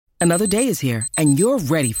Another day is here, and you're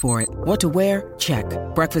ready for it. What to wear? Check.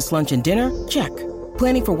 Breakfast, lunch, and dinner? Check.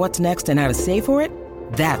 Planning for what's next and how to save for it?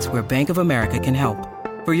 That's where Bank of America can help.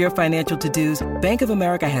 For your financial to-dos, Bank of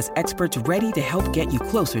America has experts ready to help get you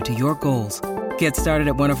closer to your goals. Get started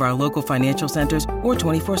at one of our local financial centers or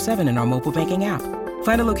 24/7 in our mobile banking app.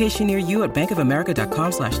 Find a location near you at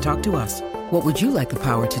bankofamerica.com/talktous. What would you like the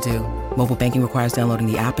power to do? Mobile banking requires downloading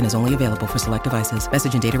the app and is only available for select devices.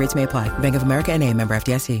 Message and data rates may apply. Bank of America N.A., member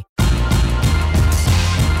FDIC.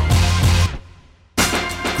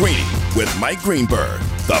 Greeny with Mike Greenberg,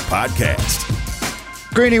 the podcast.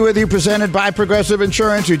 Greeny with you, presented by Progressive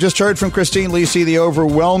Insurance. You just heard from Christine Lisi, the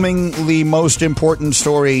overwhelmingly most important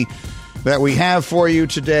story that we have for you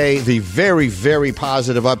today, the very, very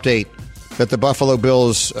positive update that the Buffalo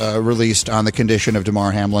Bills released on the condition of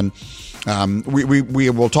Damar Hamlin. We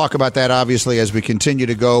will talk about that, obviously, as we continue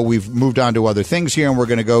to go. We've moved on to other things here, and we're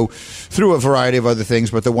going to go through a variety of other things.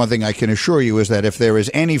 But the one thing I can assure you is that if there is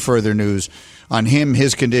any further news on him,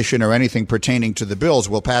 his condition, or anything pertaining to the Bills,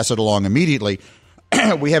 we'll pass it along immediately.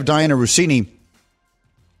 We have Diana Russini,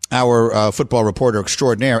 our football reporter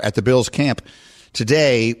extraordinaire, at the Bills camp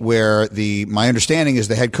today, where my understanding is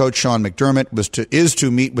the head coach, Sean McDermott, is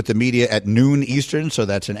to meet with the media at noon Eastern, so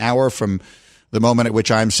that's an hour from the moment at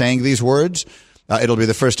which I'm saying these words. It'll be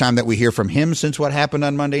the first time that we hear from him since what happened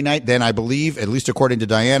on Monday night. Then I believe, at least according to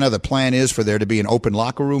Diana, the plan is for there to be an open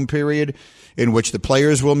locker room period in which the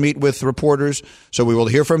players will meet with reporters. So we will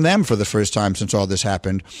hear from them for the first time since all this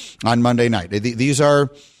happened on Monday night. These are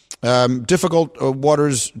difficult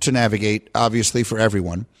waters to navigate, obviously, for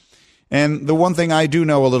everyone. And the one thing I do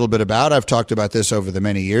know a little bit about, I've talked about this over the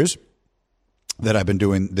many years that I've been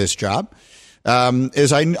doing this job,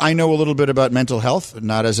 is I know a little bit about mental health,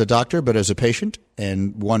 not as a doctor, but as a patient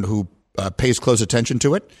and one who pays close attention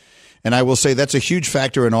to it. And I will say that's a huge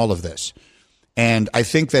factor in all of this. And I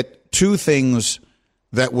think that two things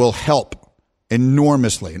that will help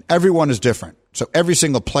enormously, and everyone is different. So every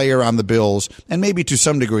single player on the Bills, and maybe to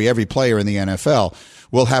some degree every player in the NFL,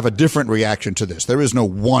 will have a different reaction to this. There is no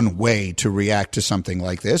one way to react to something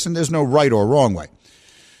like this, and there's no right or wrong way.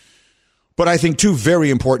 But I think two very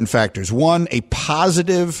important factors. One, a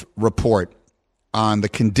positive report on the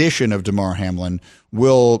condition of Damar Hamlin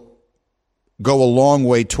will go a long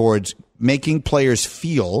way towards making players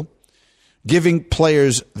feel, giving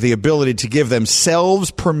players the ability to give themselves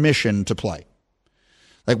permission to play.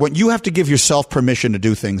 Like when you have to give yourself permission to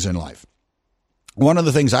do things in life. One of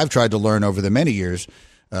the things I've tried to learn over the many years,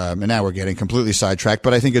 and now we're getting completely sidetracked,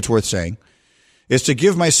 but I think it's worth saying, is to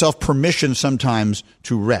give myself permission sometimes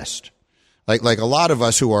to rest. Like a lot of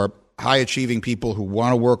us who are high-achieving people who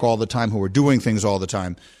want to work all the time, who are doing things all the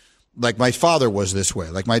time. Like my father was this way.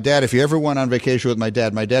 Like my dad, if you ever went on vacation with my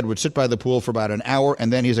dad would sit by the pool for about an hour,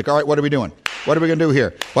 and then he's like, all right, what are we doing? What are we going to do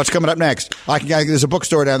here? What's coming up next? There's a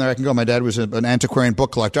bookstore down there I can go. My dad was an antiquarian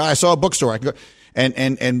book collector. I saw a bookstore. I can go.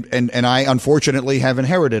 And I unfortunately have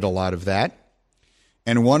inherited a lot of that.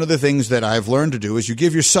 And one of the things that I've learned to do is you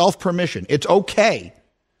give yourself permission. It's okay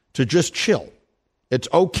to just chill. It's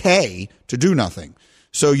okay to do nothing.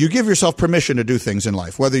 So you give yourself permission to do things in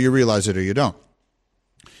life, whether you realize it or you don't.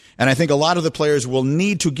 And I think a lot of the players will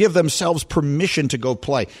need to give themselves permission to go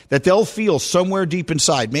play, that they'll feel somewhere deep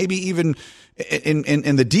inside, maybe even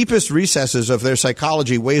in the deepest recesses of their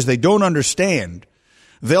psychology, ways they don't understand.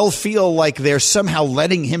 They'll feel like they're somehow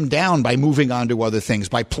letting him down by moving on to other things,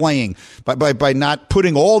 by playing, by not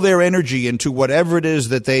putting all their energy into whatever it is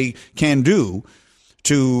that they can do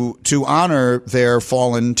to honor their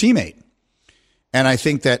fallen teammate. And I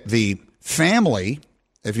think that the family,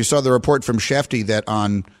 if you saw the report from Shefty that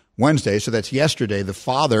on Wednesday, so that's yesterday, the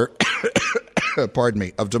father,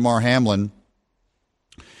 of Damar Hamlin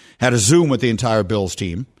had a Zoom with the entire Bills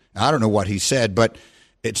team. I don't know what he said, but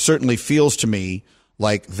it certainly feels to me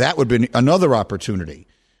like that would be another opportunity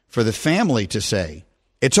for the family to say,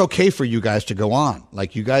 it's okay for you guys to go on.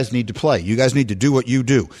 Like, you guys need to play. You guys need to do what you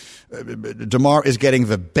do. Damar is getting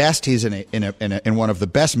the best. He's in one of the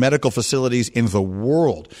best medical facilities in the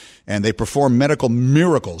world, and they perform medical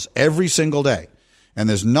miracles every single day. And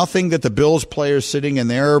there's nothing that the Bills players sitting in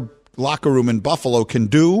their locker room in Buffalo can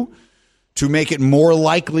do to make it more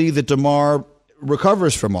likely that Damar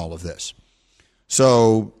recovers from all of this.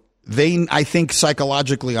 So they, I think,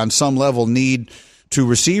 psychologically on some level need to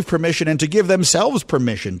receive permission and to give themselves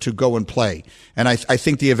permission to go and play. And I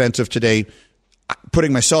think the events of today,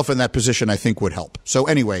 putting myself in that position, I think would help. So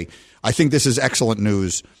anyway, I think this is excellent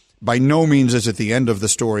news. By no means is it the end of the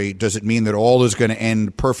story. Does it mean that all is going to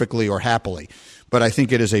end perfectly or happily? But I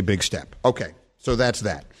think it is a big step. Okay, so that's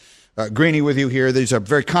that. Greeny with you here. These are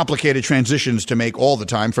very complicated transitions to make all the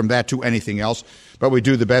time from that to anything else, but we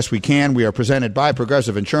do the best we can. We are presented by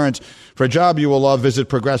Progressive Insurance. For a job you will love, visit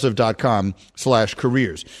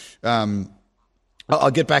progressive.com/careers.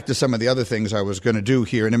 I'll get back to some of the other things I was going to do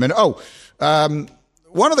here in a minute.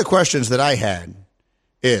 One of the questions that I had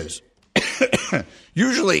is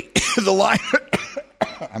usually the line.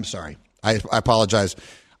 I'm sorry. I apologize.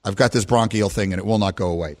 I've got this bronchial thing and it will not go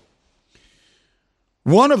away.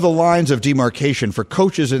 One of the lines of demarcation for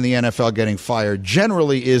coaches in the NFL getting fired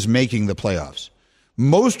generally is making the playoffs.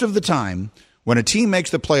 Most of the time, when a team makes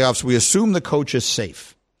the playoffs, we assume the coach is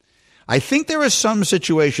safe. I think there are some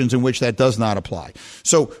situations in which that does not apply.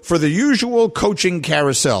 So for the usual coaching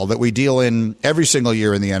carousel that we deal in every single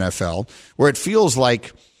year in the NFL, where it feels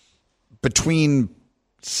like between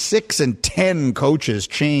 6 and 10 coaches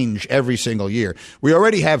change every single year, we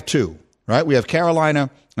already have 2, right? We have Carolina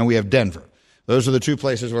and we have Denver. Those are the 2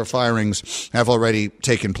 places where firings have already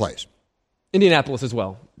taken place. Indianapolis as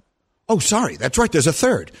well. Oh, sorry. That's right. There's a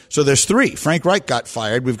 3rd. So there's 3. Frank Reich got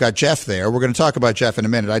fired. We've got Jeff there. We're going to talk about Jeff in a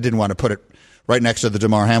minute. I didn't want to put it right next to the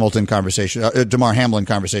Damar Hamlin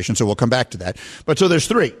conversation, so we'll come back to that. But so there's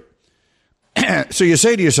 3. So you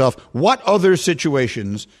say to yourself, what other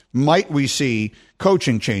situations might we see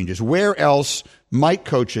coaching changes? Where else might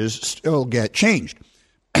coaches still get changed?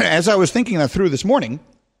 As I was thinking that through this morning,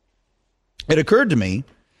 it occurred to me,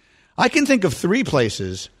 I can think of 3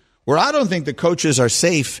 places where I don't think the coaches are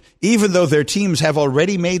safe, even though their teams have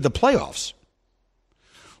already made the playoffs.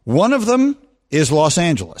 One of them is Los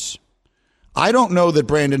Angeles. I don't know that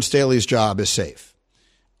Brandon Staley's job is safe.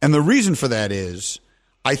 And the reason for that is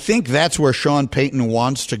I think that's where Sean Payton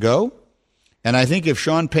wants to go. And I think if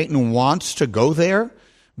Sean Payton wants to go there,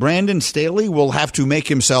 Brandon Staley will have to make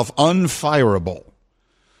himself unfireable.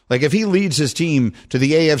 Like if he leads his team to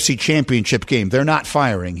the AFC Championship game, they're not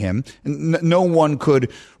firing him. No one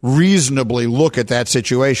could reasonably look at that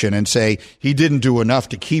situation and say he didn't do enough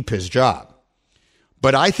to keep his job.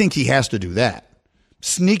 But I think he has to do that.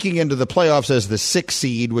 Sneaking into the playoffs as the 6th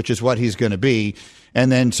seed, which is what he's going to be.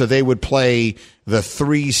 And then so they would play the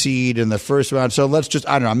 3 seed in the first round. So let's just,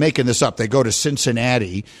 I don't know, I'm making this up. They go to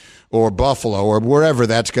Cincinnati or Buffalo or wherever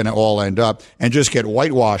that's going to all end up and just get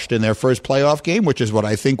whitewashed in their first playoff game, which is what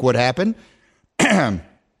I think would happen.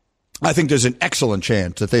 I think there's an excellent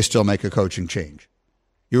chance that they still make a coaching change.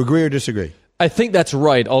 You agree or disagree? I think that's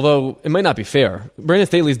right, although it might not be fair. Brandon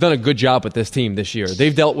Staley's done a good job with this team this year.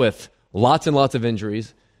 They've dealt with lots and lots of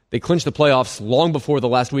injuries. They clinched the playoffs long before the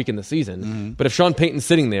last week in the season. Mm-hmm. But if Sean Payton's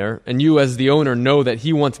sitting there and you as the owner know that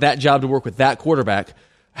he wants that job to work with that quarterback,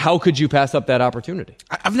 how could you pass up that opportunity?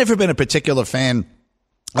 I've never been a particular fan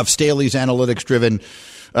of Staley's analytics-driven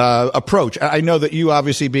approach. I know that you,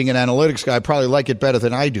 obviously being an analytics guy, probably like it better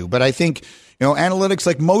than I do. But I think, analytics,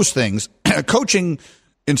 like most things, coaching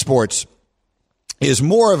in sports is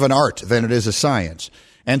more of an art than it is a science.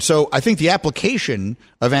 And so I think the application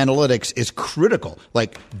of analytics is critical.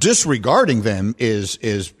 Like disregarding them is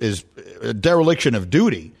a dereliction of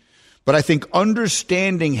duty. But I think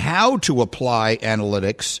understanding how to apply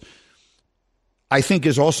analytics, I think,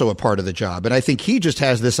 is also a part of the job. And I think he just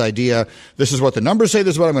has this idea, this is what the numbers say,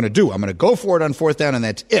 this is what I'm going to do. I'm going to go for it on 4th down, and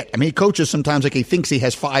that's it. I mean, he coaches sometimes like he thinks he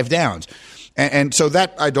has 5 downs. And so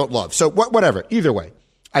that I don't love. So whatever, either way,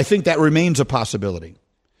 I think that remains a possibility.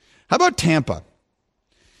 How about Tampa?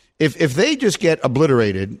 If they just get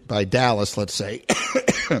obliterated by Dallas, let's say,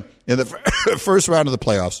 in the first round of the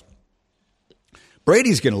playoffs,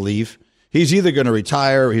 Brady's going to leave. He's either going to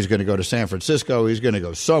retire, or he's going to go to San Francisco, he's going to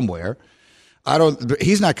go somewhere.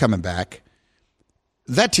 He's not coming back.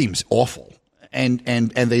 That team's awful. And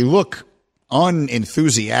they look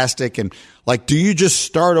unenthusiastic. And like, do you just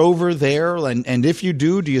start over there? And if you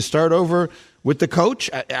do you start over with the coach?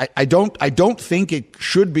 I don't think it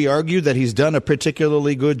should be argued that he's done a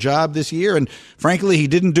particularly good job this year. And frankly, he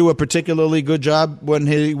didn't do a particularly good job when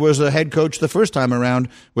he was a head coach the first time around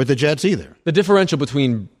with the Jets either. The differential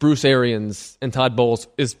between Bruce Arians and Todd Bowles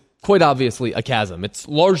is quite obviously a chasm. It's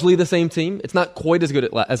largely the same team. It's not quite as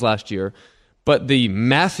good as last year. But the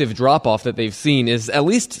massive drop-off that they've seen is, at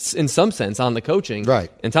least in some sense, on the coaching.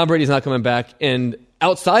 Right. And Tom Brady's not coming back. And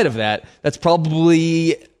outside of that, that's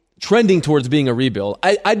probably trending towards being a rebuild.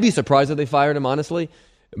 I'd be surprised if they fired him, honestly.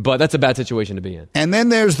 But that's a bad situation to be in. And then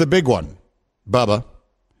there's the big one, Bubba.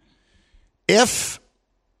 If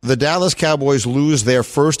the Dallas Cowboys lose their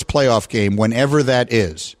first playoff game, whenever that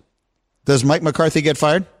is, does Mike McCarthy get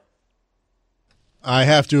fired? I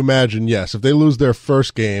have to imagine, yes. If they lose their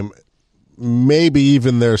first game, maybe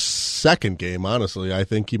even their second game, honestly. I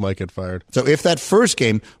think he might get fired. So if that first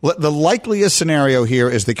game, the likeliest scenario here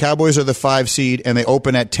is the Cowboys are the 5 seed and they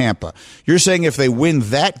open at Tampa. You're saying if they win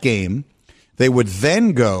that game, they would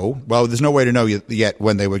then go, well, there's no way to know yet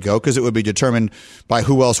when they would go because it would be determined by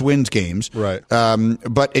who else wins games. Right.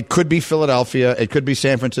 But it could be Philadelphia. It could be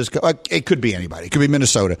San Francisco. It could be anybody. It could be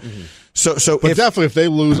Minnesota. Mm-hmm. But definitely if they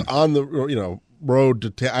lose on the, road to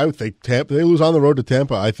Tampa, I would think Tampa. They lose on the road to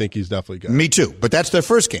Tampa. I think he's definitely got it. Me too. But that's their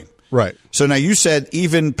first game, right? So now you said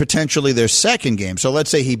even potentially their second game. So let's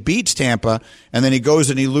say he beats Tampa and then he goes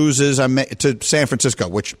and he loses to San Francisco,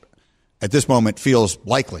 which at this moment feels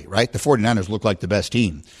likely, right? The 49ers look like the best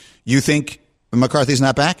team. You think McCarthy's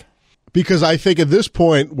not back? Because I think at this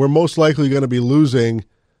point we're most likely going to be losing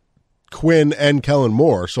Quinn and Kellen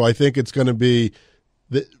Moore. So I think it's going to be.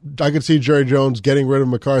 I could see Jerry Jones getting rid of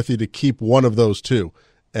McCarthy to keep one of those two,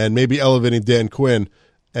 and maybe elevating Dan Quinn.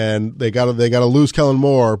 And they got to lose Kellen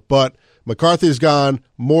Moore, but McCarthy's gone,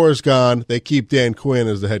 Moore's gone. They keep Dan Quinn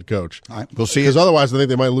as the head coach. All right, we'll see. Because otherwise, I think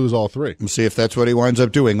they might lose all 3. We'll see if that's what he winds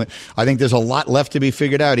up doing. I think there's a lot left to be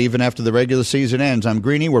figured out even after the regular season ends. I'm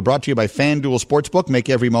Greeny. We're brought to you by FanDuel Sportsbook. Make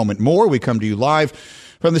every moment more. We come to you live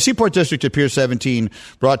from the Seaport District of Pier 17,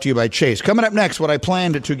 brought to you by Chase. Coming up next, what I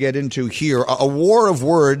planned to get into here, a war of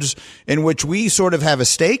words in which we sort of have a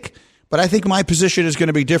stake, but I think my position is going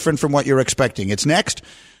to be different from what you're expecting. It's next.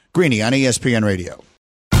 Greeny on ESPN Radio.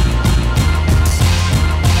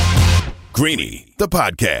 Greeny, the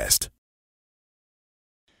podcast.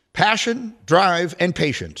 Passion, drive, and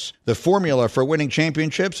patience. The formula for winning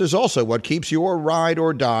championships is also what keeps your ride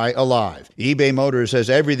or die alive. eBay Motors has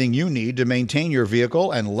everything you need to maintain your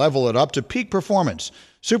vehicle and level it up to peak performance.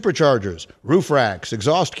 Superchargers, roof racks,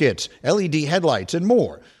 exhaust kits, LED headlights, and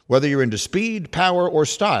more. Whether you're into speed, power, or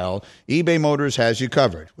style, eBay Motors has you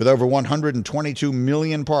covered. With over 122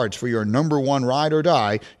 million parts for your number one ride or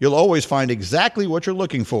die, you'll always find exactly what you're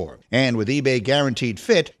looking for. And with eBay Guaranteed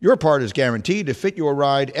Fit, your part is guaranteed to fit your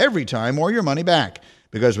ride every time or your money back.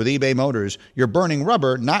 Because with eBay Motors, you're burning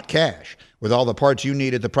rubber, not cash. With all the parts you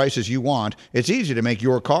need at the prices you want, it's easy to make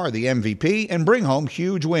your car the MVP and bring home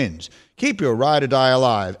huge wins. Keep your ride or die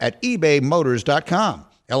alive at ebaymotors.com.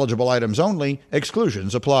 Eligible items only.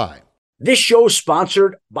 Exclusions apply. This show is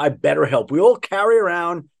sponsored by BetterHelp. We all carry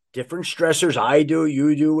around different stressors. I do,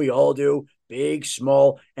 you do, we all do, big,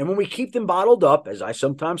 small. And when we keep them bottled up, as I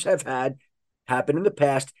sometimes have had happen in the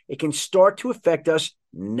past, it can start to affect us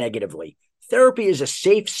negatively. Therapy is a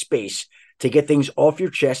safe space to get things off your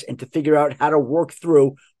chest and to figure out how to work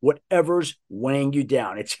through whatever's weighing you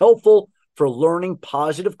down. It's helpful for learning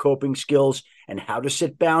positive coping skills and how to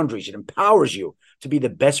set boundaries. It empowers you to be the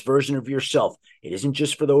best version of yourself. It isn't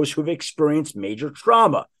just for those who've experienced major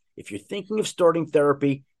trauma. If you're thinking of starting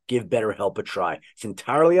therapy, give BetterHelp a try. It's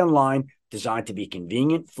entirely online, designed to be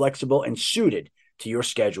convenient, flexible, and suited to your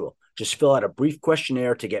schedule. Just fill out a brief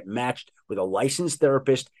questionnaire to get matched with a licensed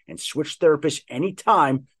therapist and switch therapists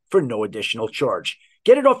anytime for no additional charge.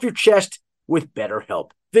 Get it off your chest with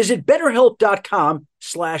BetterHelp. Visit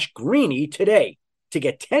BetterHelp.com/Greeny today to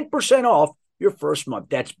get 10% off your first month.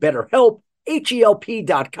 That's BetterHelp,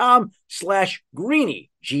 HELP.com/Greeny,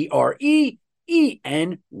 GREENY.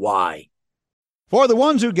 For the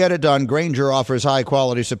ones who get it done, Grainger offers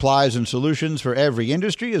high-quality supplies and solutions for every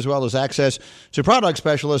industry, as well as access to product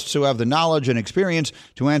specialists who have the knowledge and experience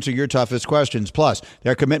to answer your toughest questions. Plus,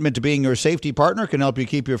 their commitment to being your safety partner can help you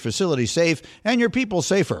keep your facility safe and your people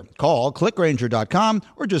safer. Call, clickgrainger.com,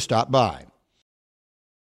 or just stop by.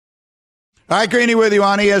 All right, Greeny with you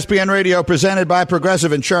on ESPN Radio, presented by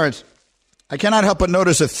Progressive Insurance. I cannot help but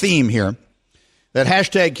notice a theme here, that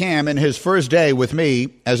hashtag Cam in his first day with me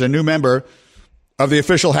as a new member of the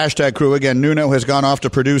official hashtag crew. Again, Nuno has gone off to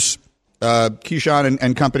produce Keyshawn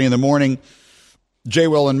and company in the morning, J.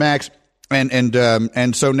 Will and Max, and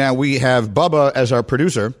so now we have Bubba as our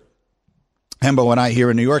producer, Hembo and I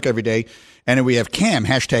here in New York every day, and then we have Cam,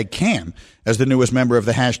 hashtag Cam, as the newest member of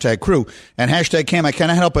the hashtag crew. And hashtag Cam, I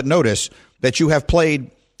cannot help but notice that you have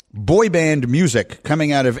played boy band music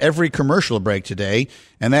coming out of every commercial break today,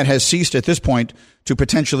 and that has ceased at this point to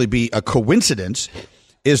potentially be a coincidence.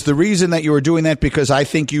 Is the reason that you were doing that because I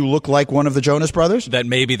think you look like one of the Jonas Brothers? That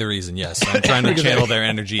may be the reason, yes. I'm trying to channel their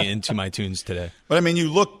energy into my tunes today. But I mean,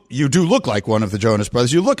 you do look like one of the Jonas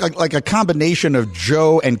Brothers. You look like a combination of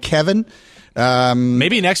Joe and Kevin.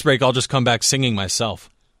 Maybe next break I'll just come back singing myself.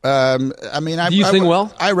 I mean, do you sing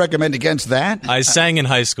well? I recommend against that. I sang in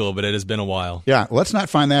high school, but it has been a while. Yeah, let's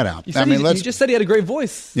not find that out. You just said he had a great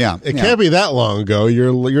voice. Yeah, it can't be that long ago.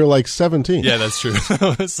 You're like 17. Yeah, that's true.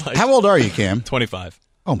 How old are you, Cam? 25.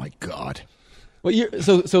 Oh, my God. Well,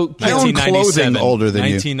 so I own clothing older than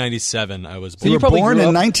you. 1997, I was So born. you were born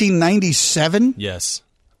in 1997? Yes.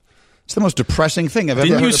 It's the most depressing thing I've ever heard.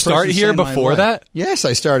 Didn't you a person start say here in my before life. that? Yes,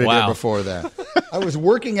 I started here Wow. before that. I was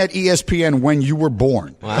working at ESPN when you were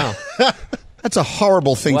born. Wow. That's a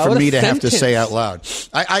horrible thing Wow, for what a me to have to sentence. say out loud.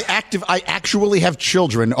 I actually have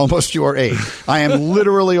children almost your age. I am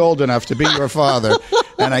literally old enough to be your father,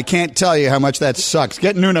 and I can't tell you how much that sucks.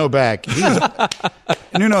 Get Nuno back.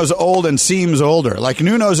 Nuno's old and seems older. Like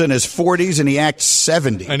Nuno's in his 40s and he acts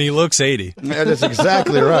 70. And he looks 80. That is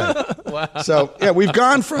exactly right. Wow. So, yeah, we've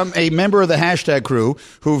gone from a member of the hashtag crew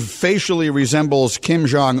who facially resembles Kim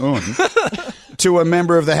Jong-un to a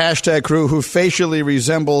member of the hashtag crew who facially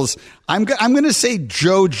resembles, I'm going to say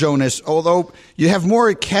Joe Jonas, although you have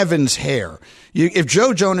more Kevin's hair. If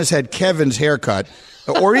Joe Jonas had Kevin's haircut,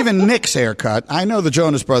 or even Nick's haircut, I know the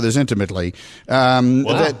Jonas Brothers intimately,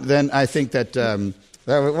 then I think that...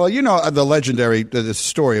 well, you know the legendary the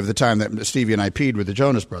story of the time that Stevie and I peed with the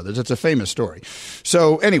Jonas Brothers. It's a famous story.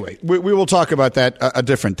 So anyway, we will talk about that a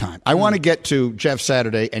different time. I want to get to Jeff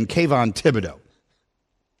Saturday and Kayvon Thibodeau.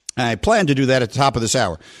 I planned to do that at the top of this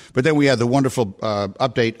hour, but then we had the wonderful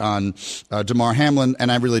update on DeMar Hamlin,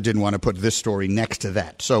 and I really didn't want to put this story next to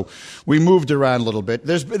that. So we moved around a little bit.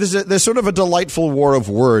 There's sort of a delightful war of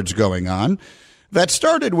words going on that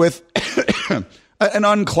started with an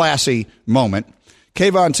unclassy moment.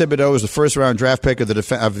 Kayvon Thibodeau is the first-round draft pick of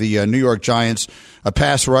the New York Giants, a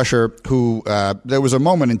pass rusher who there was a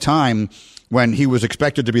moment in time when he was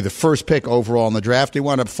expected to be the first pick overall in the draft. He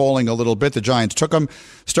wound up falling a little bit. The Giants took him,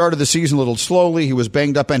 started the season a little slowly. He was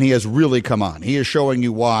banged up, and he has really come on. He is showing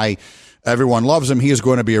you why everyone loves him. He is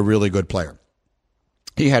going to be a really good player.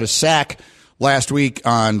 He had a sack last week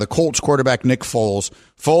on the Colts quarterback, Nick Foles.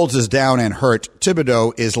 Foles is down and hurt.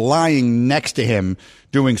 Thibodeau is lying next to him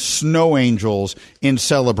doing snow angels in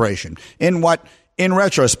celebration in what, in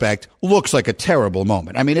retrospect, looks like a terrible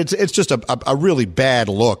moment. I mean, it's just a really bad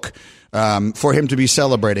look for him to be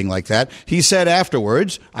celebrating like that. He said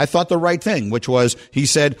afterwards, I thought the right thing, which was, he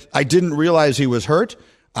said, I didn't realize he was hurt.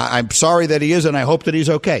 I'm sorry that he is, and I hope that he's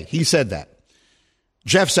okay. He said that.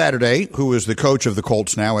 Jeff Saturday, who is the coach of the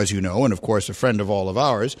Colts now, as you know, and of course a friend of all of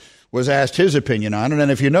ours, was asked his opinion on it. And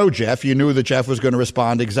if you know Jeff, you knew that Jeff was going to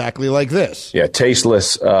respond exactly like this. Yeah,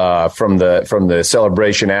 tasteless from the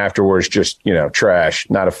celebration afterwards, just, trash.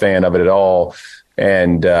 Not a fan of it at all.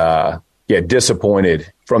 And,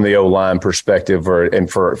 disappointed from the O-line perspective and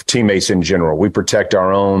for teammates in general. We protect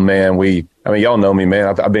our own, man. Y'all know me,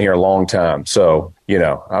 man. I've been here a long time. So,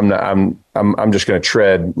 I'm just going to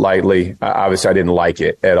tread lightly. Obviously, I didn't like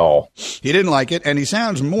it at all. He didn't like it, and he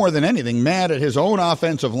sounds more than anything mad at his own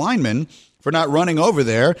offensive linemen for not running over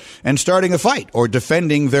there and starting a fight or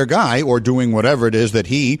defending their guy or doing whatever it is that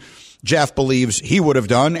Jeff, believes he would have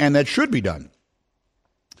done and that should be done.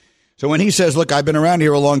 So when he says, look, I've been around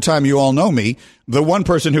here a long time, you all know me, the one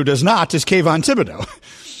person who does not is Kayvon Thibodeau.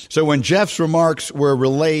 So when Jeff's remarks were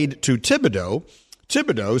relayed to Thibodeau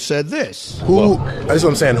said this. That's what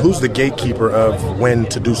I'm saying. Who's the gatekeeper of when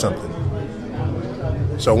to do something?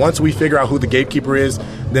 So once we figure out who the gatekeeper is,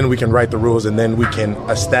 then we can write the rules and then we can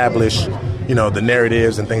establish, the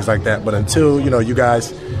narratives and things like that. But until, you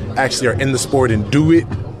guys actually are in the sport and do it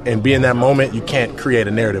and be in that moment, you can't create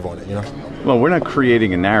a narrative on it, Well, we're not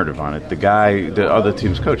creating a narrative on it. The other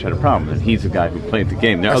team's coach had a problem, and he's the guy who played the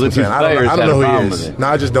game. The other team's players had a problem with it. No,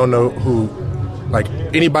 I just don't know who,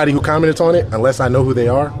 anybody who commented on it, unless I know who they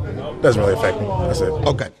are, doesn't really affect me. That's it.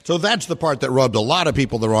 Okay, so that's the part that rubbed a lot of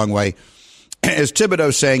people the wrong way, is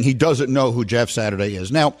Thibodeau saying he doesn't know who Jeff Saturday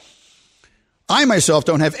is. Now, I myself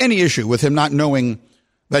don't have any issue with him not knowing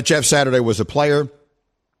that Jeff Saturday was a player.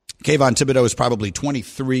 Kayvon Thibodeau is probably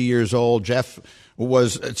 23 years old. Jeff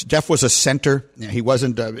was a center. He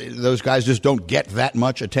wasn't. Those guys just don't get that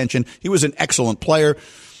much attention. He was an excellent player,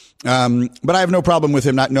 but I have no problem with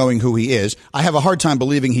him not knowing who he is. I have a hard time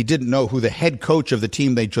believing he didn't know who the head coach of the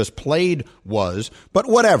team they just played was. But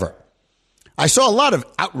whatever. I saw a lot of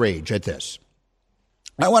outrage at this.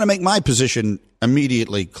 I want to make my position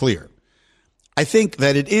immediately clear. I think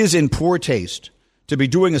that it is in poor taste to be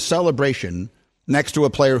doing a celebration next to a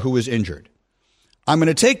player who is injured. I'm going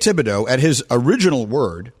to take Thibodeau at his original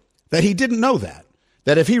word that he didn't know that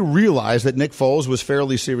if he realized that Nick Foles was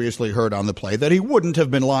fairly seriously hurt on the play, that he wouldn't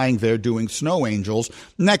have been lying there doing snow angels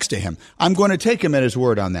next to him. I'm going to take him at his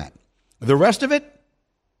word on that. The rest of it,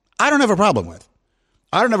 I don't have a problem with.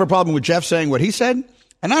 I don't have a problem with Jeff saying what he said,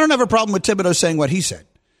 and I don't have a problem with Thibodeau saying what he said.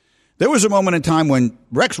 There was a moment in time when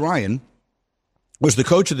Rex Ryan was the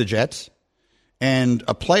coach of the Jets, and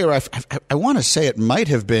a player, I want to say it might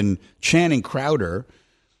have been Channing Crowder,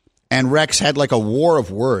 and Rex had like a war of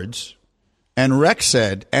words And Rex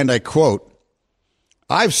said, and I quote,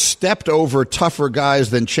 "I've stepped over tougher guys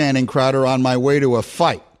than Channing Crowder on my way to a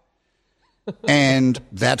fight." And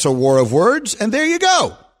that's a war of words, and there you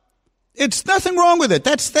go. It's nothing wrong with it.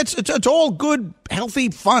 It's all good, healthy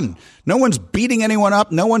fun. No one's beating anyone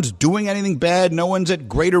up. No one's doing anything bad. No one's at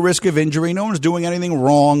greater risk of injury. No one's doing anything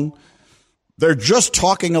wrong. They're just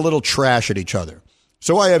talking a little trash at each other.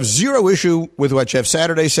 So I have zero issue with what Jeff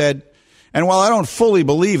Saturday said. And while I don't fully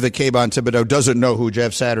believe that Kayvon Thibodeau doesn't know who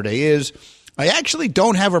Jeff Saturday is, I actually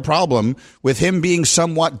don't have a problem with him being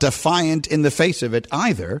somewhat defiant in the face of it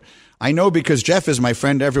either. I know because Jeff is my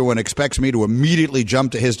friend, everyone expects me to immediately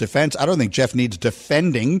jump to his defense. I don't think Jeff needs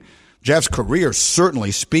defending. Jeff's career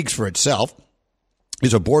certainly speaks for itself.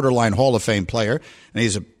 He's a borderline Hall of Fame player,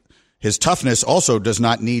 and his toughness also does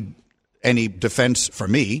not need any defense for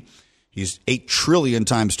me. He's 8 trillion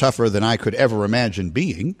times tougher than I could ever imagine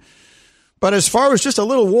being. But as far as just a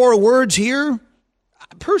little war of words here,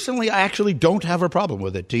 personally, I actually don't have a problem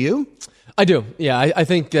with it. Do you? I do. Yeah, I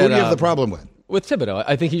think that. Who do you have the problem with? With Thibodeau,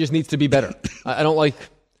 I think he just needs to be better. I don't like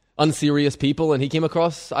unserious people, and he came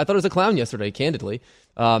across, I thought, as a clown yesterday, candidly.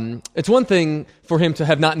 It's one thing for him to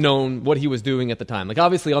have not known what he was doing at the time. Like,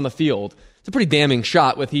 obviously, on the field, it's a pretty damning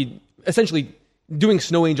shot with he essentially doing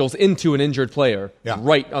snow angels into an injured player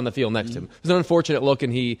right on the field next to him. It was an unfortunate look,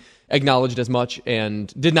 and he acknowledged as much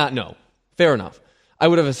and did not know. Fair enough. I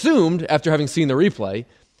would have assumed, after having seen the replay,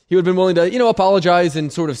 he would have been willing to, apologize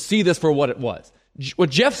and sort of see this for what it was. What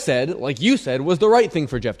Jeff said, like you said, was the right thing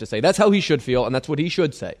for Jeff to say. That's how he should feel, and that's what he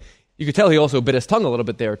should say. You could tell he also bit his tongue a little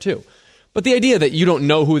bit there, too. But the idea that you don't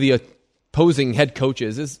know who the opposing head coach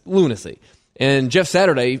is lunacy. And Jeff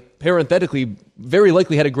Saturday, parenthetically, very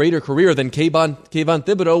likely had a greater career than Kayvon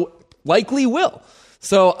Thibodeau likely will.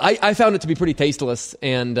 So I found it to be pretty tasteless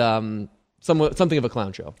and something of a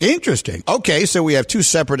clown show. Interesting. Okay, so we have 2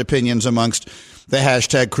 separate opinions amongst the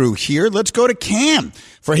hashtag crew here. Let's go to Cam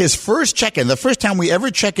for his first check-in, the first time we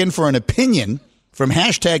ever check in for an opinion from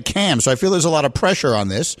hashtag Cam. So I feel there's a lot of pressure on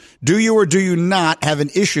this. Do you or do you not have an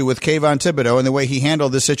issue with Kayvon Thibodeau and the way he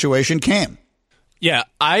handled this situation, Cam? Yeah,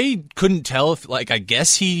 I couldn't tell if, I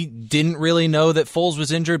guess he didn't really know that Foles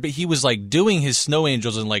was injured, but he was, doing his snow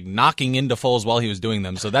angels and, knocking into Foles while he was doing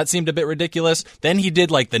them. So that seemed a bit ridiculous. Then he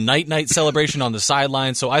did, the night-night celebration on the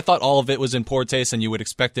sideline. So I thought all of it was in poor taste, and you would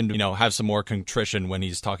expect him to, have some more contrition when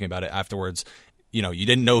he's talking about it afterwards. You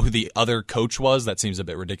didn't know who the other coach was. That seems a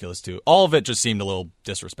bit ridiculous, too. All of it just seemed a little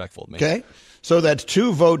disrespectful to me. Okay. So that's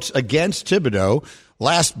 2 votes against Thibodeau.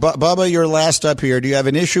 Bubba, you're last up here. Do you have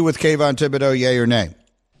an issue with Kayvon Thibodeau, yay or nay?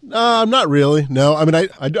 Not really. No. I mean,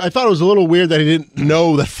 I thought it was a little weird that he didn't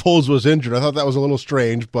know that Foles was injured. I thought that was a little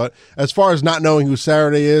strange. But as far as not knowing who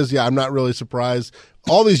Saturday is, I'm not really surprised.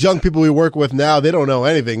 All these young people we work with now, they don't know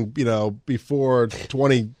anything, before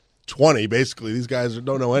 2020, basically. These guys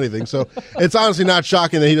don't know anything. So it's honestly not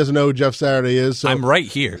shocking that he doesn't know who Jeff Saturday is. So, I'm right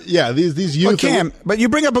here. Yeah, these youth. Well, Cam, but you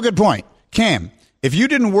bring up a good point. Cam, if you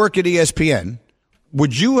didn't work at ESPN,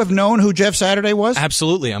 would you have known who Jeff Saturday was?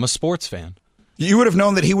 Absolutely. I'm a sports fan. You would have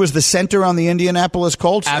known that he was the center on the Indianapolis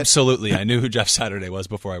Colts? Absolutely. I knew who Jeff Saturday was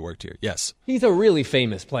before I worked here. Yes. He's a really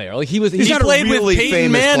famous player. He played with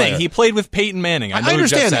Peyton Manning. Player. He played with Peyton Manning. I know who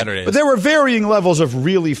Jeff Saturday is. But there were varying levels of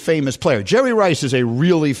really famous players. Jerry Rice is a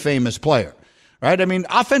really famous player. Right? I mean,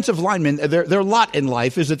 offensive linemen, their lot in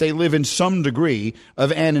life is that they live in some degree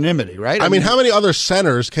of anonymity, right? I mean, how many other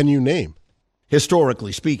centers can you name?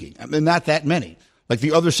 Historically speaking. I mean, not that many. Like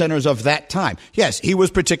the other centers of that time. Yes, he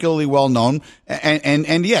was particularly well known.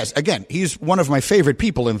 And yes, again, he's one of my favorite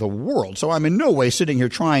people in the world. So I'm in no way sitting here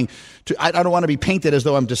trying to, I don't want to be painted as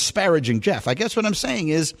though I'm disparaging Jeff. I guess what I'm saying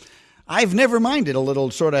is I've never minded a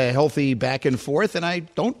little sort of healthy back and forth, and I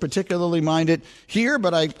don't particularly mind it here,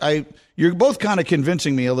 but you're both kind of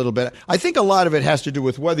convincing me a little bit. I think a lot of it has to do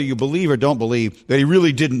with whether you believe or don't believe that he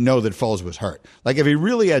really didn't know that Foles was hurt. Like if he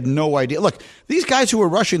really had no idea. Look, these guys who are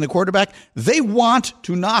rushing the quarterback, they want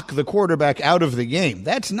to knock the quarterback out of the game.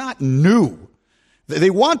 That's not new. They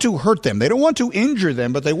want to hurt them. They don't want to injure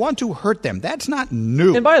them, but they want to hurt them. That's not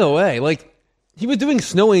new. And by the way, he was doing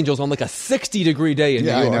snow angels on a 60-degree day in New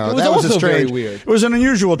York. I know. It was that also was very weird. It was an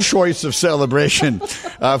unusual choice of celebration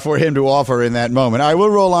for him to offer in that moment. I will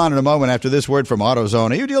roll on in a moment after this word from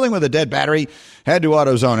AutoZone. Are you dealing with a dead battery? Head to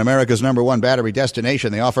AutoZone, America's #1 battery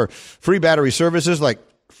destination. They offer free battery services like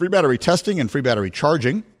free battery testing and free battery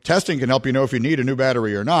charging. Testing can help you know if you need a new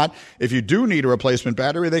battery or not. If you do need a replacement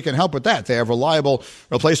battery, they can help with that. They have reliable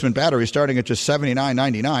replacement batteries starting at just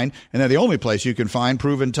 $79.99, and they're the only place you can find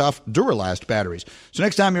proven tough Duralast batteries. So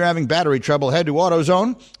next time you're having battery trouble, head to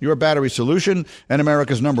AutoZone, your battery solution, and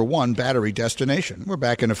America's #1 battery destination. We're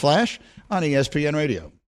back in a flash on ESPN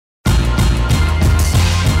Radio.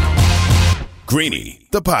 Greeny,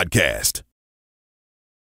 the podcast.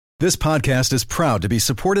 This podcast is proud to be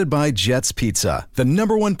supported by Jets Pizza, the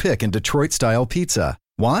 #1 pick in Detroit-style pizza.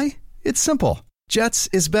 Why? It's simple. Jets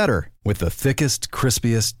is better. With the thickest,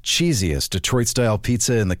 crispiest, cheesiest Detroit-style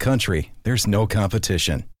pizza in the country, there's no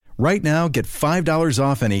competition. Right now, get $5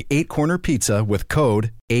 off any 8-corner pizza with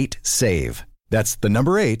code 8SAVE. That's the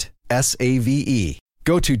number 8, SAVE.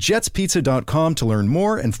 Go to jetspizza.com to learn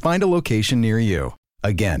more and find a location near you.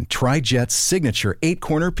 Again, try Jet's signature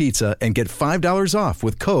 8-corner pizza and get $5 off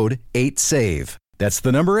with code 8SAVE. That's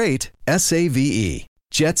the number 8, SAVE.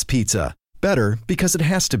 Jet's Pizza. Better because it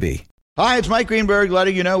has to be. Hi, it's Mike Greenberg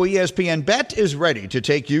letting you know ESPN Bet is ready to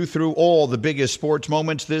take you through all the biggest sports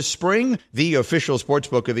moments this spring. The official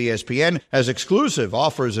sportsbook of ESPN has exclusive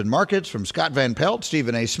offers and markets from Scott Van Pelt,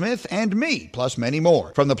 Stephen A. Smith, and me, plus many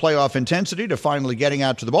more. From the playoff intensity to finally getting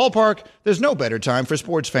out to the ballpark, there's no better time for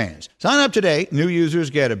sports fans. Sign up today. New users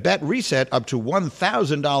get a bet reset up to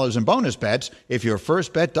 $1,000 in bonus bets if your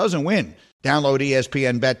first bet doesn't win. Download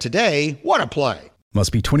ESPN Bet today. What a play.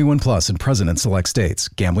 Must be 21 plus and present in select states.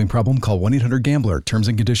 Gambling problem? Call 1-800-GAMBLER. Terms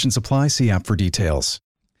and conditions apply. See app for details.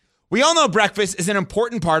 We all know breakfast is an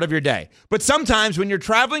important part of your day. But sometimes when you're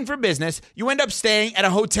traveling for business, you end up staying at a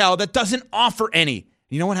hotel that doesn't offer any.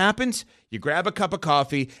 You know what happens? You grab a cup of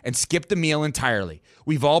coffee and skip the meal entirely.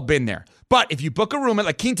 We've all been there. But if you book a room at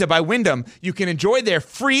La Quinta by Wyndham, you can enjoy their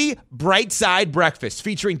free Bright Side breakfast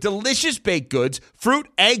featuring delicious baked goods, fruit,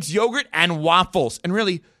 eggs, yogurt, and waffles. And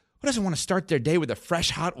really, who doesn't want to start their day with a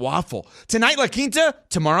fresh, hot waffle? Tonight, La Quinta,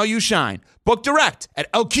 tomorrow you shine. Book direct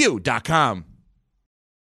at LQ.com.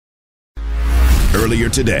 Earlier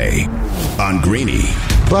today on Greeny.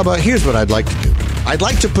 Bubba, here's what I'd like to do. I'd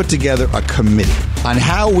like to put together a committee on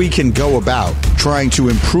how we can go about trying to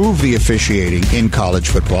improve the officiating in college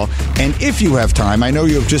football. And if you have time, I know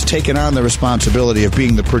you have just taken on the responsibility of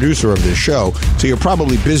being the producer of this show, so you're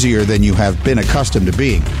probably busier than you have been accustomed to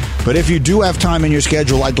being. But if you do have time in your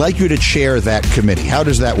schedule, I'd like you to chair that committee. How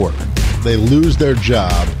does that work? They lose their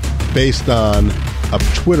job based on a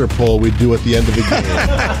Twitter poll we do at the end of the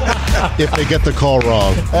game if they get the call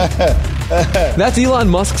wrong. That's Elon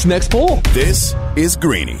Musk's next poll. This is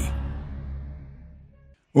Greeny.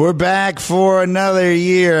 We're back for another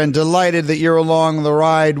year and delighted that you're along the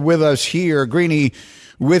ride with us here. Greeny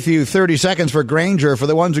with you. 30 seconds for Grainger. For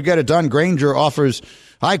the ones who get it done, Grainger offers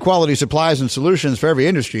high-quality supplies and solutions for every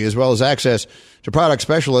industry, as well as access to product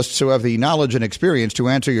specialists who have the knowledge and experience to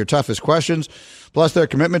answer your toughest questions. Plus, their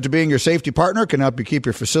commitment to being your safety partner can help you keep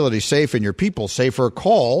your facility safe and your people safer.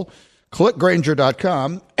 Call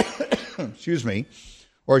clickgrainger.com, excuse me,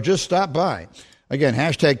 or just stop by. Again,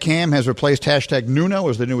 hashtag Cam has replaced hashtag Nuno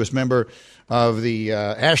as the newest member of the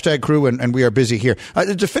hashtag crew, and we are busy here.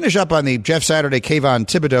 To finish up on the Jeff Saturday, Kayvon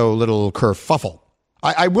Thibodeau little kerfuffle,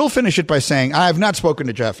 I will finish it by saying I have not spoken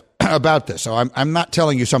to Jeff about this, so I'm not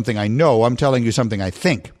telling you something I know. I'm telling you something I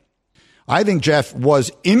think. I think Jeff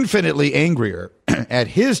was infinitely angrier at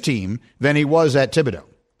his team than he was at Thibodeau,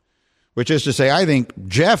 which is to say I think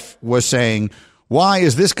Jeff was saying, why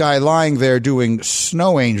is this guy lying there doing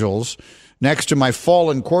snow angels next to my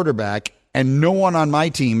fallen quarterback and no one on my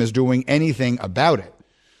team is doing anything about it?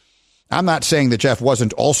 I'm not saying that Jeff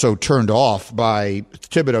wasn't also turned off by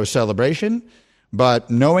Thibodeau's celebration, but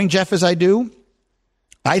knowing Jeff as I do,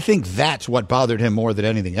 I think that's what bothered him more than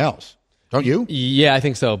anything else. Don't you? Yeah, I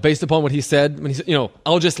think so. Based upon what he said, when he said,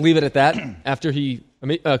 I'll just leave it at that after he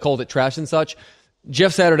called it trash and such.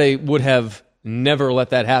 Jeff Saturday would have never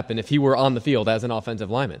let that happen if he were on the field as an offensive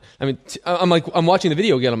lineman. I mean, I'm watching the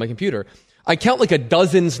video again on my computer. I count like a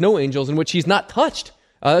dozen snow angels in which he's not touched.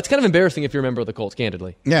 That's kind of embarrassing if you're a member of the Colts,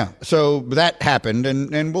 candidly. Yeah, so that happened,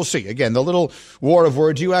 and we'll see. Again, the little war of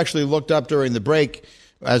words. You actually looked up during the break,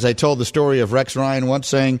 as I told the story of Rex Ryan once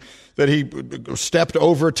saying that he stepped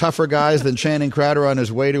over tougher guys than Channing Crowder on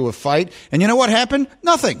his way to a fight. And you know what happened?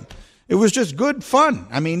 Nothing. It was just good fun.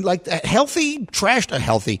 I mean, like healthy,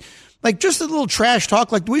 like just a little trash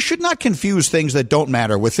talk. Like we should not confuse things that don't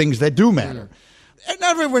matter with things that do matter. And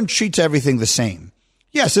not everyone treats everything the same.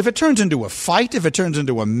 Yes, if it turns into a fight, if it turns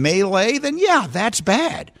into a melee, then yeah, that's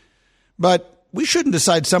bad. But we shouldn't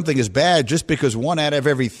decide something is bad just because 1 out of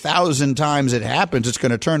every 1,000 times it happens, it's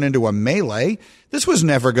going to turn into a melee. This was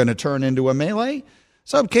never going to turn into a melee.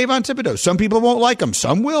 So Kayvon Thibodeau, some people won't like him,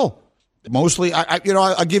 some will. Mostly,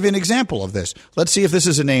 I'll give you an example of this. Let's see if this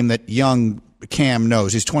is a name that young Cam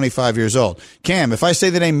knows. He's 25 years old. Cam, if I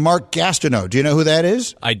say the name Mark Gastineau, do you know who that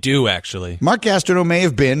is? I do, actually. Mark Gastineau may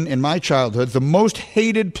have been, in my childhood, the most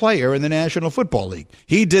hated player in the National Football League.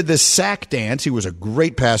 He did the sack dance. He was a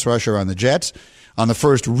great pass rusher on the Jets, on the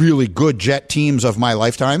first really good Jet teams of my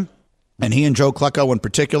lifetime. And he and Joe Klecko in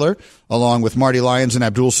particular, along with Marty Lyons and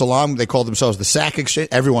Abdul Salam, they called themselves the Sack Exchange.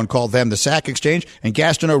 Everyone called them the Sack Exchange. And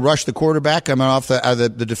Gastineau rushed the quarterback coming off the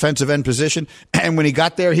defensive end position. And when he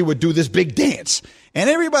got there, he would do this big dance. And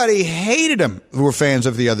everybody hated him who were fans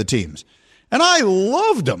of the other teams. And I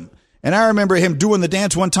loved him. And I remember him doing the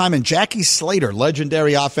dance one time, and Jackie Slater,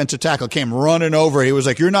 legendary offensive tackle, came running over. He was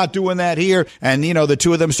like, "You're not doing that here." And, the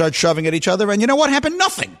two of them start shoving at each other. And you know what happened?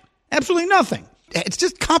 Nothing. Absolutely nothing. It's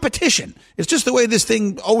just competition. It's just the way this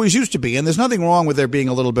thing always used to be, and there's nothing wrong with there being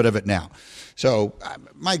a little bit of it now. So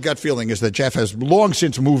my gut feeling is that Jeff has long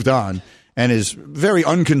since moved on and is very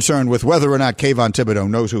unconcerned with whether or not Kayvon Thibodeau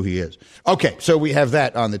knows who he is. Okay, so we have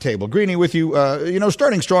that on the table. Greeny with you.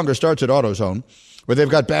 Starting Stronger starts at AutoZone, where they've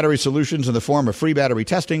got battery solutions in the form of free battery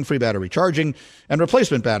testing, free battery charging, and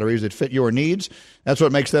replacement batteries that fit your needs. That's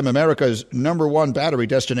what makes them America's #1 battery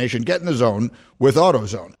destination. Get in the zone with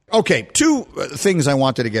AutoZone. Okay, two things I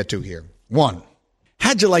wanted to get to here. One,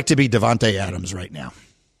 how'd you like to be Davante Adams right now?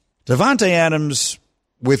 Davante Adams,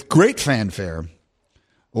 with great fanfare,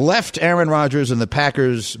 left Aaron Rodgers and the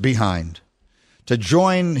Packers behind to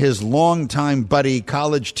join his longtime buddy,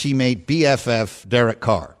 college teammate, BFF, Derek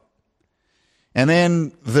Carr. And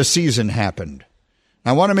then the season happened.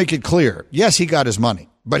 I want to make it clear. Yes, he got his money,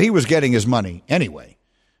 but he was getting his money anyway.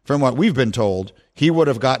 From what we've been told, he would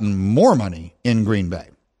have gotten more money in Green Bay.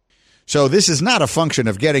 So this is not a function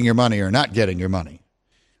of getting your money or not getting your money.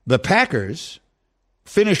 The Packers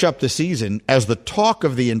finish up the season as the talk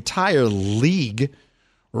of the entire league.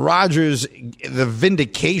 Rodgers, the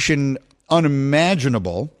vindication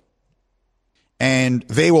unimaginable, and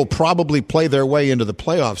they will probably play their way into the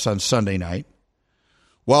playoffs on Sunday night.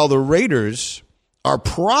 While the Raiders are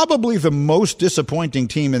probably the most disappointing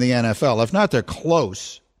team in the NFL, if not they're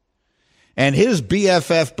close. And his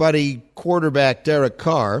BFF buddy quarterback, Derek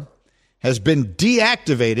Carr, has been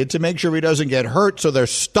deactivated to make sure he doesn't get hurt, so they're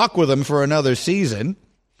stuck with him for another season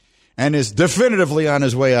and is definitively on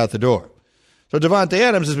his way out the door. So Davante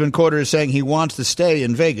Adams has been quoted as saying he wants to stay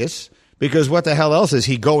in Vegas because what the hell else is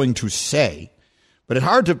he going to say? But it's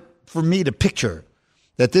hard for me to picture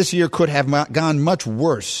that this year could have gone much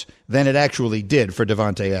worse than it actually did for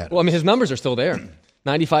Davante Adams. Well, I mean, his numbers are still there.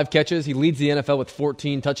 95 catches. He leads the NFL with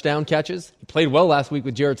 14 touchdown catches. He played well last week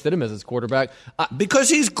with Jarrett Stidham as his quarterback. Because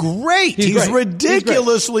he's great. He's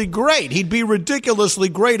ridiculously great. He'd be ridiculously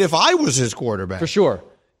great if I was his quarterback. For sure.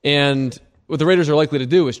 And what the Raiders are likely to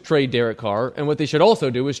do is trade Derek Carr. And what they should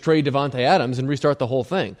also do is trade Davante Adams and restart the whole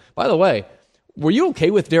thing. By the way, were you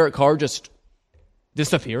okay with Derek Carr just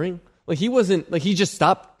disappearing? He just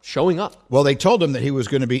stopped showing up. Well, they told him that he was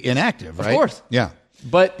going to be inactive, right? Of course. Yeah.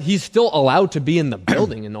 But he's still allowed to be in the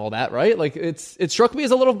building and all that, right? It struck me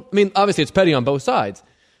as a little, obviously it's petty on both sides.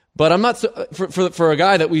 But I'm not, for a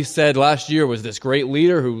guy that we said last year was this great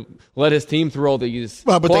leader who led his team through all these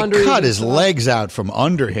Well, but they cut his legs out from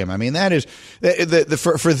under him. I mean, that is,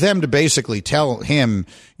 for them to basically tell him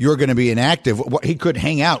you're going to be inactive, he could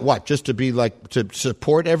hang out, just to be to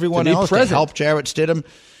support everyone else, present. To help Jarrett Stidham.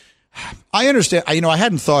 I understand. I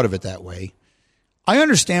hadn't thought of it that way. I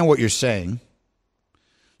understand what you're saying.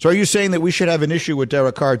 So are you saying that we should have an issue with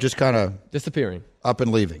Derek Carr just kind of disappearing, up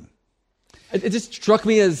and leaving? It just struck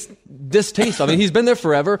me as distasteful. He's been there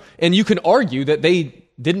forever, and you can argue that they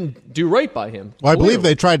didn't do right by him. Well, I believe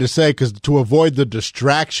they tried to say because to avoid the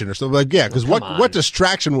distraction or something because what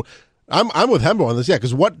distraction? I'm with Hembo on this,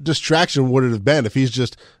 because what distraction would it have been if he's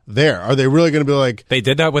just there? Are they really going to be like... They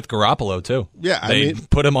did that with Garoppolo, too. Yeah, They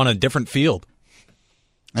put him on a different field.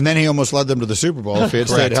 And then he almost led them to the Super Bowl if he had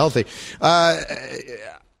stayed healthy.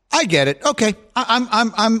 I get it. Okay,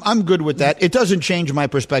 I'm good with that. It doesn't change my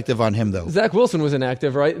perspective on him, though. Zach Wilson was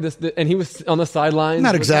inactive, right? And he was on the sidelines.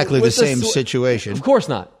 Not exactly the same situation. Of course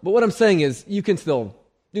not. But what I'm saying is, you can still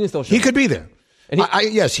show. He could be there. And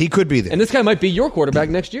yes, he could be there. And this guy might be your quarterback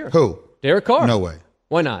next year. Who? Derek Carr. No way.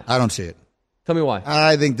 Why not? I don't see it. Tell me why.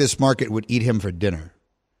 I think this market would eat him for dinner.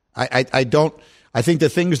 I don't. I think the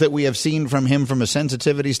things that we have seen from him from a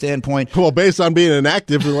sensitivity standpoint. Well, based on being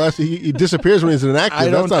inactive, he disappears when he's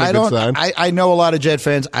inactive. That's not a good sign. I know a lot of Jet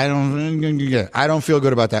fans. I don't feel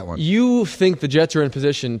good about that one. You think the Jets are in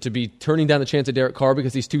position to be turning down the chance of Derek Carr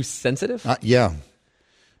because he's too sensitive? Yeah.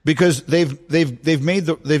 Because they've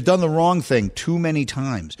done the wrong thing too many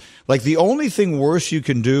times. The only thing worse you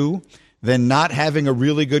can do than not having a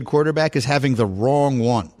really good quarterback is having the wrong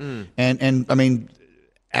one. And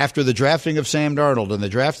after the drafting of Sam Darnold and the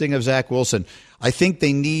drafting of Zach Wilson, I don't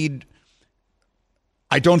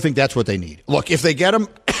think that's what they need. Look, if they get him,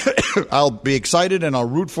 I'll be excited and I'll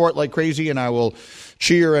root for it like crazy and I will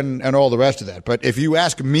cheer and all the rest of that. But if you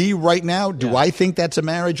ask me right now, do I think that's a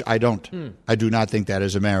marriage? I don't. I do not think that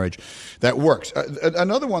is a marriage that works.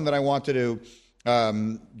 Another one that I wanted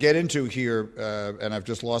to get into here, and I've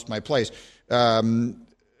just lost my place. We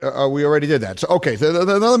already did that. So, okay, so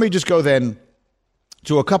let me just go then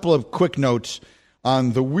to a couple of quick notes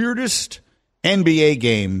on the weirdest NBA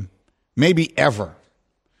game maybe ever.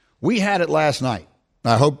 We had it last night.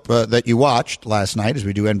 I hope that you watched last night as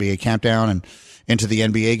we do NBA Countdown and into the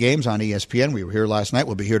NBA games on ESPN. We were here last night.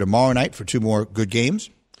 We'll be here tomorrow night for 2 more good games.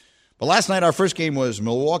 But last night, our first game was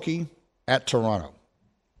Milwaukee at Toronto.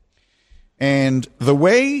 And the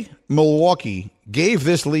way Milwaukee gave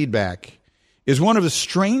this lead back is one of the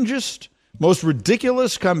strangest, most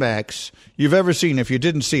ridiculous comebacks you've ever seen if you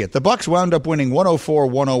didn't see it. The Bucks wound up winning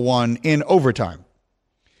 104-101 in overtime.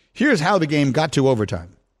 Here's how the game got to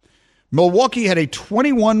overtime. Milwaukee had a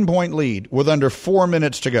 21-point lead with under 4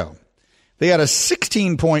 minutes to go. They had a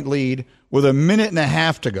 16-point lead with a minute and a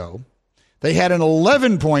half to go. They had an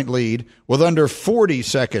 11-point lead with under 40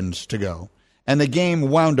 seconds to go. And the game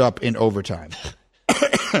wound up in overtime.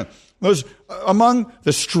 Those among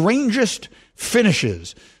the strangest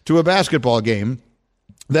finishes to a basketball game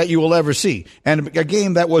that you will ever see. And a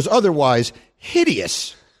game that was otherwise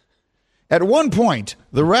hideous. At one point,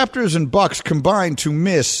 the Raptors and Bucks combined to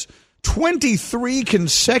miss 23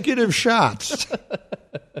 consecutive shots.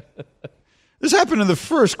 This happened in the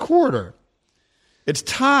first quarter. It's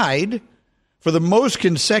tied for the most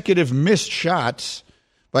consecutive missed shots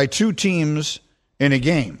by 2 teams in a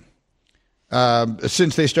game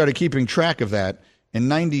since they started keeping track of that in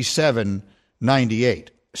 97-98.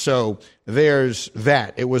 So there's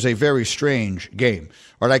that. It was a very strange game.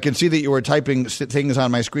 All right, I can see that you were typing things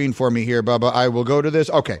on my screen for me here, Bubba. I will go to this.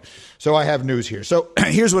 Okay, so I have news here. So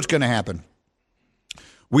here's what's going to happen.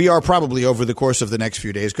 We are probably, over the course of the next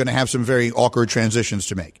few days, going to have some very awkward transitions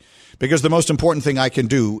to make. Because the most important thing I can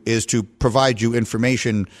do is to provide you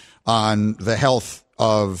information on the health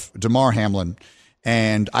of Damar Hamlin.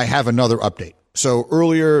 And I have another update. So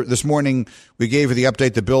earlier this morning, we gave you the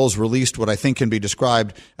update. The Bills released what I think can be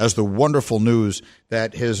described as the wonderful news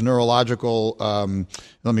that his neurological,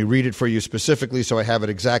 let me read it for you specifically so I have it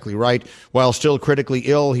exactly right. While still critically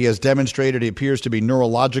ill, he has demonstrated he appears to be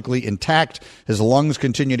neurologically intact. His lungs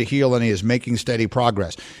continue to heal and he is making steady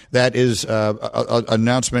progress. That is an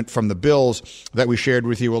announcement from the Bills that we shared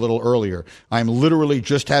with you a little earlier. I'm literally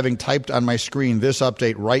just having typed on my screen this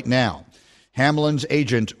update right now. Hamlin's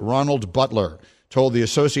agent, Ronald Butler, told the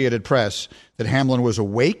Associated Press that Hamlin was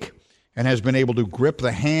awake and has been able to grip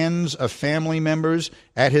the hands of family members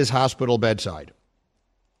at his hospital bedside.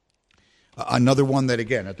 Another one that,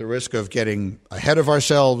 again, at the risk of getting ahead of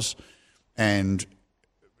ourselves and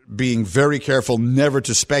being very careful never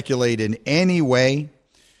to speculate in any way,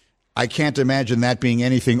 I can't imagine that being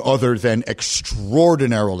anything other than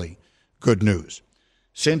extraordinarily good news.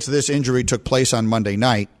 Since this injury took place on Monday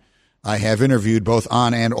night, I have interviewed both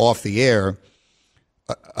on and off the air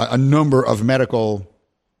a number of medical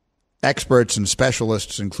experts and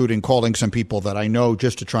specialists, including calling some people that I know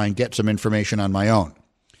just to try and get some information on my own.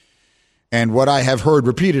 And what I have heard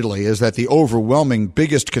repeatedly is that the overwhelming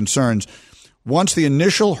biggest concerns, once the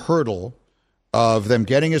initial hurdle of them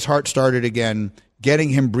getting his heart started again, getting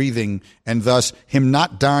him breathing, and thus him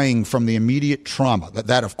not dying from the immediate trauma,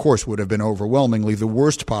 that of course would have been overwhelmingly the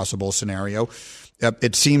worst possible scenario.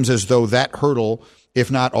 It seems as though that hurdle,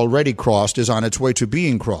 if not already crossed, is on its way to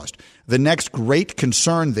being crossed. The next great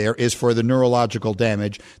concern there is for the neurological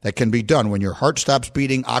damage that can be done. When your heart stops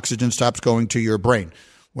beating, oxygen stops going to your brain.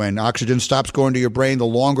 When oxygen stops going to your brain, the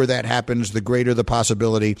longer that happens, the greater the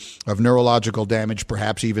possibility of neurological damage,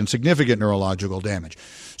 perhaps even significant neurological damage.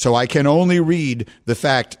 So I can only read the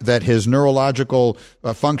fact that his neurological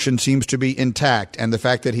function seems to be intact, and the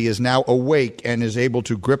fact that he is now awake and is able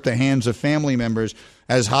to grip the hands of family members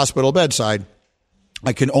at his hospital bedside.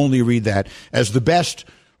 I can only read that as the best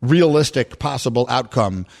realistic possible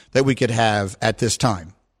outcome that we could have at this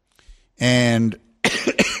time. And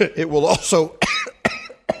it will also,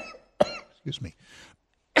 excuse me,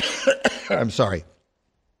 I'm sorry.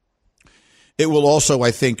 It will also, I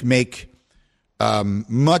think, make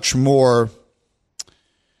much more,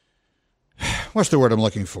 what's the word I'm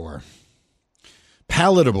looking for?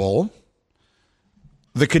 Palatable,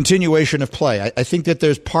 the continuation of play. I think that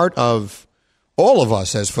there's part of all of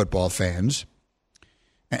us as football fans,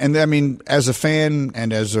 and I mean, as a fan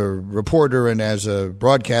and as a reporter and as a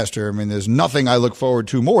broadcaster, I mean, there's nothing I look forward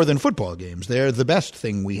to more than football games. They're the best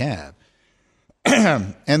thing we have.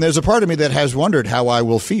 And there's a part of me that has wondered how I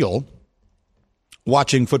will feel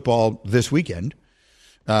watching football this weekend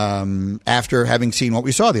after having seen what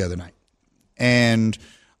we saw the other night. And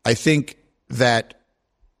I think that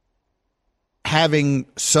having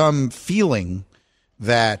some feeling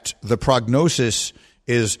that the prognosis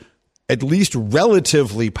is at least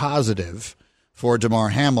relatively positive for Damar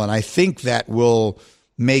Hamlin, I think that will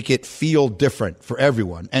make it feel different for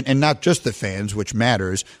everyone. And not just the fans, which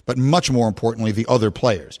matters, but much more importantly, the other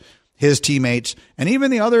players, his teammates, and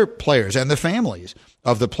even the other players and the families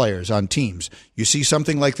of the players on teams. You see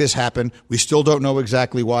something like this happen. We still don't know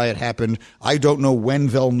exactly why it happened. I don't know when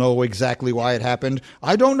they'll know exactly why it happened.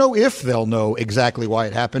 I don't know if they'll know exactly why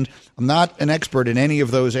it happened. I'm not an expert in any of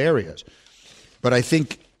those areas. But I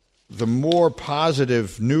think the more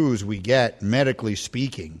positive news we get, medically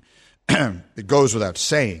speaking, it goes without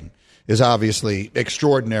saying, is obviously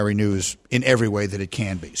extraordinary news in every way that it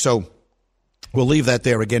can be. So we'll leave that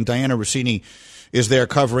there. Again, Diana Rossini is there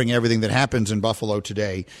covering everything that happens in Buffalo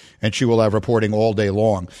today, and she will have reporting all day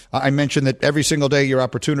long. I mentioned that every single day your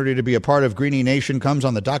opportunity to be a part of Greeny Nation comes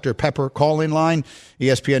on the Dr. Pepper call-in line.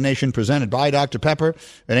 ESPN Nation presented by Dr. Pepper.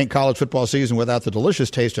 It ain't college football season without the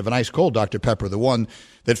delicious taste of an ice-cold Dr. Pepper, the one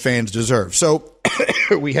that fans deserve. So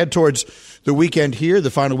we head towards the weekend here,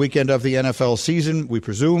 the final weekend of the NFL season, we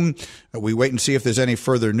presume. We wait and see if there's any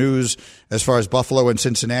further news as far as Buffalo and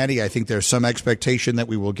Cincinnati. I think there's some expectation that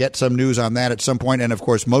we will get some news on that at some point. And, of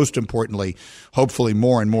course, most importantly, hopefully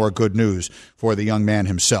more and more good news for the young man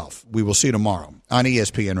himself. We will see you tomorrow on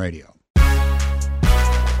ESPN Radio.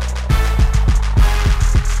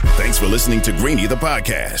 Thanks for listening to Greeny, the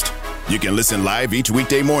podcast. You can listen live each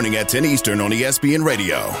weekday morning at 10 Eastern on ESPN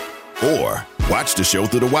Radio. Or watch the show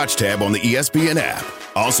through the Watch tab on the ESPN app.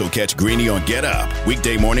 Also catch Greeny on Get Up,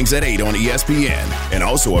 weekday mornings at 8 on ESPN. And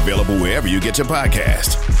also available wherever you get your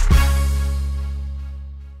podcast.